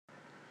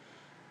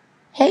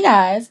Hey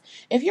guys,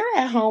 if you're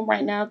at home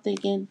right now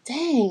thinking,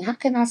 dang, how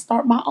can I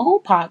start my own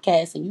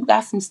podcast? And you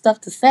got some stuff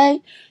to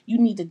say, you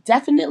need to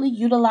definitely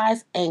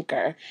utilize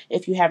Anchor.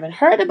 If you haven't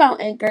heard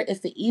about Anchor, it's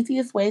the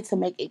easiest way to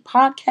make a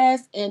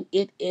podcast and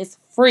it is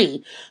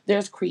free.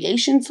 There's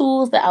creation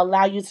tools that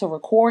allow you to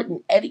record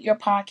and edit your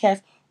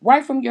podcast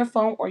right from your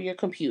phone or your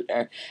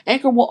computer.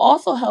 Anchor will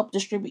also help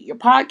distribute your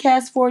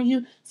podcast for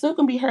you so it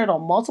can be heard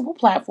on multiple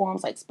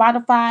platforms like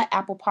Spotify,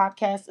 Apple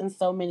Podcasts, and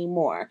so many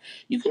more.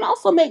 You can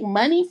also make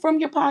money from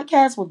your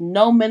podcast with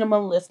no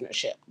minimum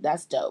listenership.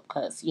 That's dope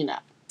because,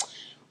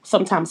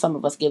 sometimes some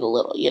of us get a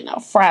little,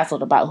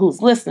 frazzled about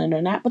who's listening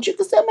or not, but you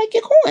can still make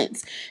your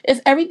coins.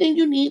 It's everything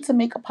you need to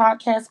make a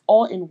podcast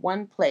all in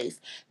one place.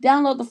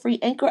 Download the free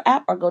Anchor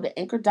app or go to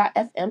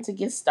anchor.fm to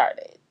get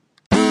started.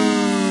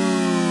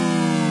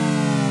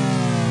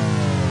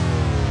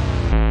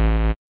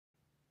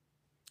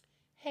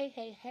 Hey,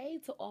 hey, hey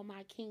to all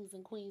my kings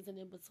and queens and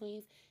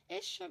in-betweens.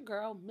 It's your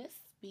girl, Miss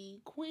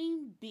B,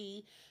 Queen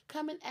B,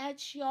 coming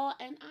at y'all,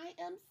 and I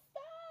am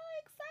so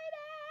excited.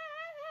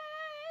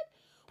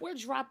 We're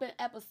dropping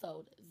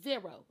episode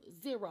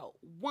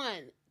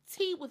 001,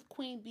 Tea with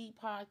Queen B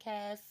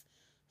podcast.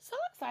 So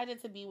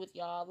excited to be with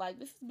y'all. Like,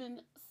 this has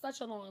been such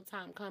a long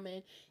time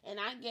coming, and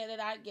I get it.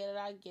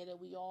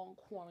 We all in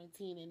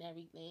quarantine and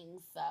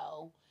everything,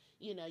 so,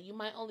 you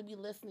might only be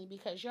listening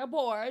because you're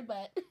bored,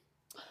 but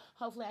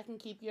hopefully, I can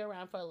keep you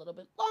around for a little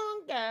bit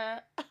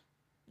longer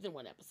than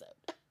one episode.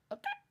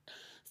 Okay?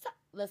 So,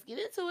 let's get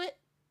into it.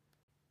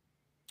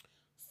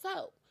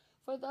 So,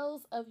 for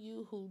those of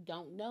you who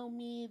don't know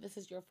me, this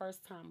is your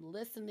first time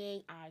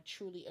listening. I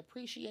truly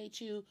appreciate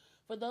you.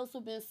 For those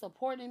who've been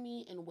supporting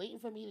me and waiting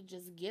for me to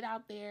just get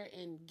out there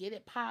and get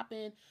it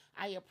popping,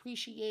 I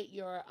appreciate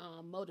your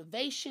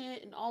motivation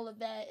and all of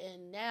that.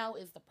 And now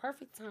is the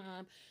perfect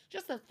time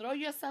just to throw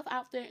yourself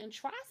out there and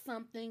try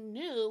something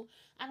new.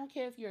 I don't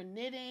care if you're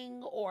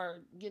knitting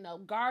or,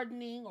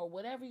 gardening or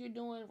whatever you're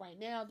doing right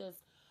now.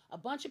 There's a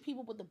bunch of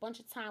people with a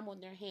bunch of time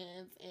on their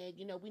hands, and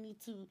we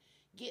need to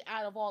get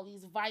out of all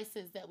these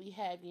vices that we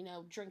have,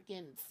 drinking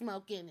and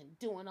smoking and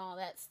doing all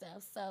that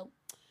stuff. So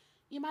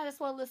you might as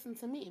well listen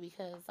to me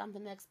because I'm the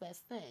next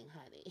best thing,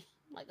 honey.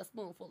 Like a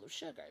spoonful of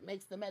sugar. It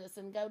makes the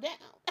medicine go down.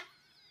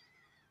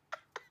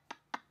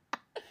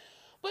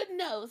 But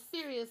no,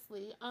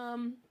 seriously,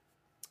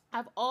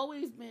 I've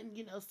always been,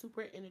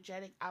 super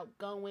energetic,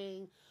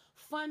 outgoing,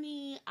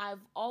 funny. I've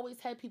always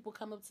had people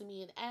come up to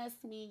me and ask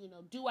me,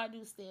 do I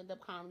do stand up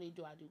comedy?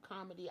 Do I do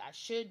comedy? I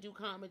should do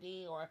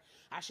comedy, or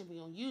I should be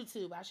on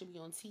YouTube. I should be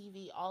on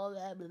TV, all of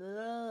that, blah,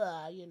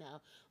 blah, blah.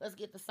 Let's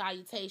get the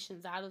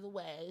salutations out of the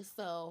way.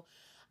 So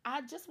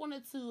I just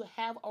wanted to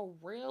have a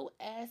real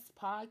ass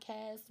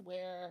podcast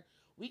where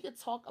we could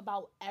talk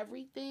about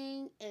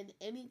everything and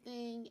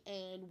anything,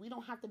 and we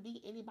don't have to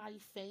be anybody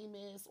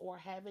famous or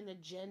have an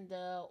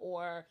agenda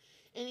or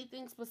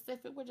anything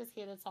specific. We're just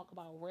here to talk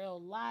about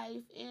real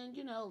life and,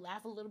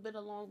 laugh a little bit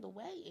along the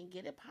way and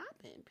get it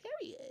popping,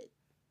 period.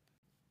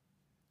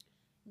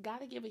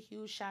 Gotta give a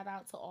huge shout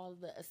out to all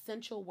of the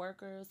essential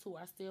workers who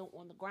are still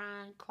on the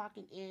grind,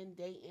 clocking in,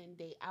 day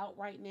out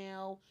right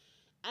now.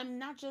 I'm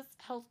not just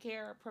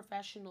healthcare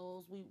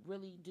professionals. We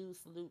really do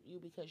salute you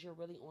because you're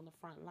really on the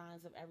front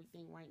lines of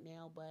everything right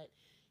now. But,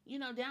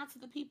 down to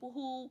the people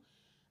who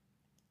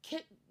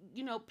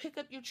pick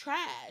up your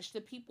trash,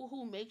 the people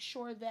who make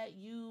sure that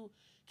you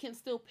can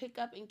still pick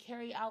up and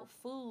carry out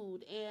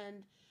food,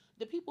 and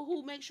the people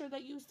who make sure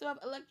that you still have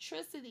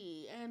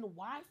electricity and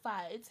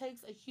Wi-Fi. It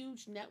takes a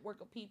huge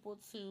network of people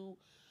to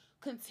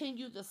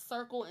continue the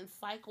circle and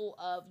cycle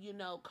of,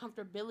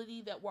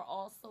 comfortability that we're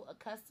all so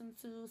accustomed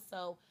to.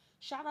 So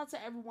shout out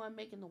to everyone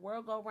making the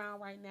world go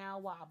round right now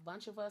while a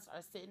bunch of us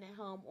are sitting at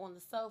home on the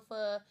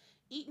sofa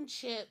eating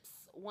chips,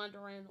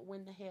 wondering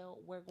when the hell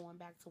we're going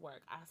back to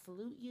work. I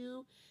salute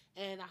you,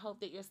 and I hope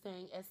that you're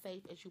staying as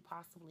safe as you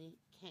possibly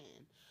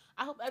can.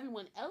 I hope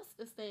everyone else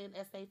is staying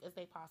as safe as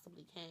they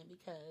possibly can,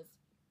 because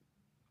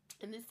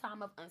in this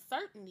time of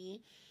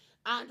uncertainty,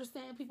 I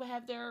understand people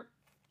have their,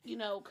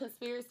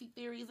 conspiracy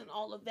theories and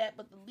all of that,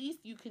 but the least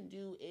you can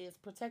do is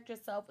protect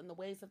yourself in the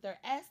ways that they're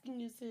asking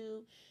you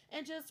to,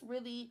 and just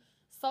really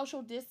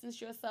social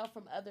distance yourself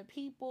from other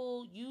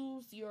people.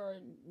 Use your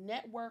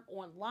network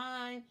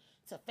online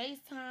to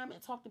FaceTime and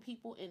talk to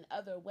people in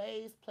other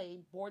ways, play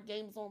board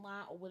games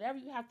online or whatever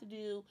you have to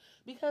do,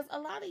 because a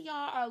lot of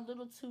y'all are a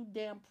little too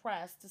damn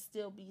pressed to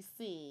still be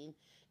seen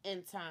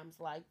in times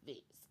like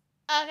these.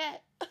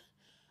 Okay?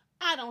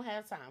 I don't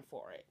have time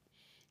for it.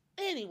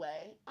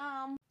 Anyway,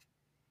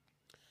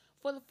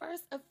 for the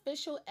first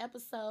official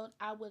episode,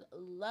 I would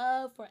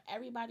love for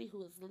everybody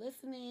who is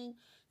listening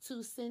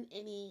to send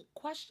any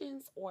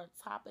questions or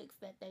topics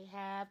that they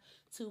have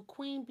to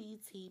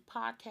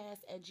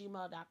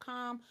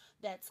queenbtpodcast@gmail.com.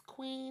 That's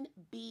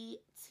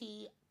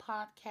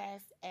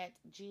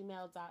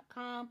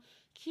queenbtpodcast@gmail.com.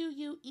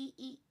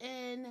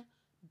 QUEEN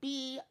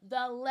B,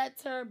 the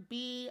letter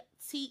B,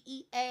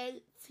 TEAT,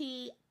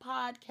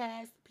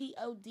 podcast,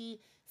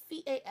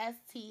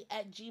 PODCAST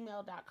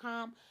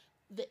 @gmail.com.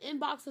 The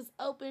inbox is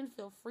open.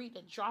 Feel free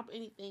to drop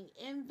anything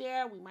in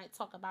there. We might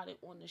talk about it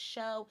on the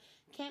show.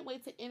 Can't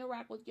wait to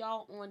interact with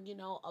y'all on,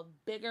 a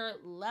bigger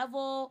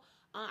level.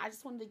 I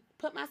just wanted to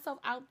put myself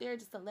out there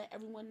just to let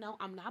everyone know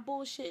I'm not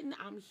bullshitting.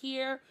 I'm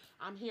here.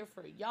 I'm here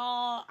for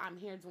y'all. I'm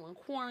here doing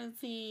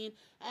quarantine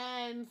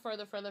and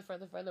further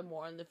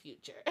more in the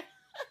future.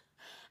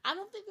 I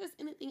don't think there's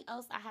anything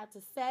else I have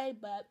to say,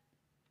 but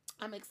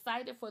I'm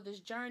excited for this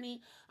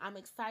journey. I'm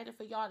excited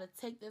for y'all to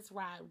take this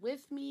ride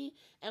with me,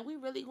 and we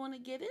really want to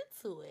get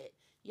into it.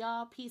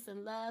 Y'all, peace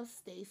and love.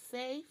 Stay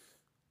safe.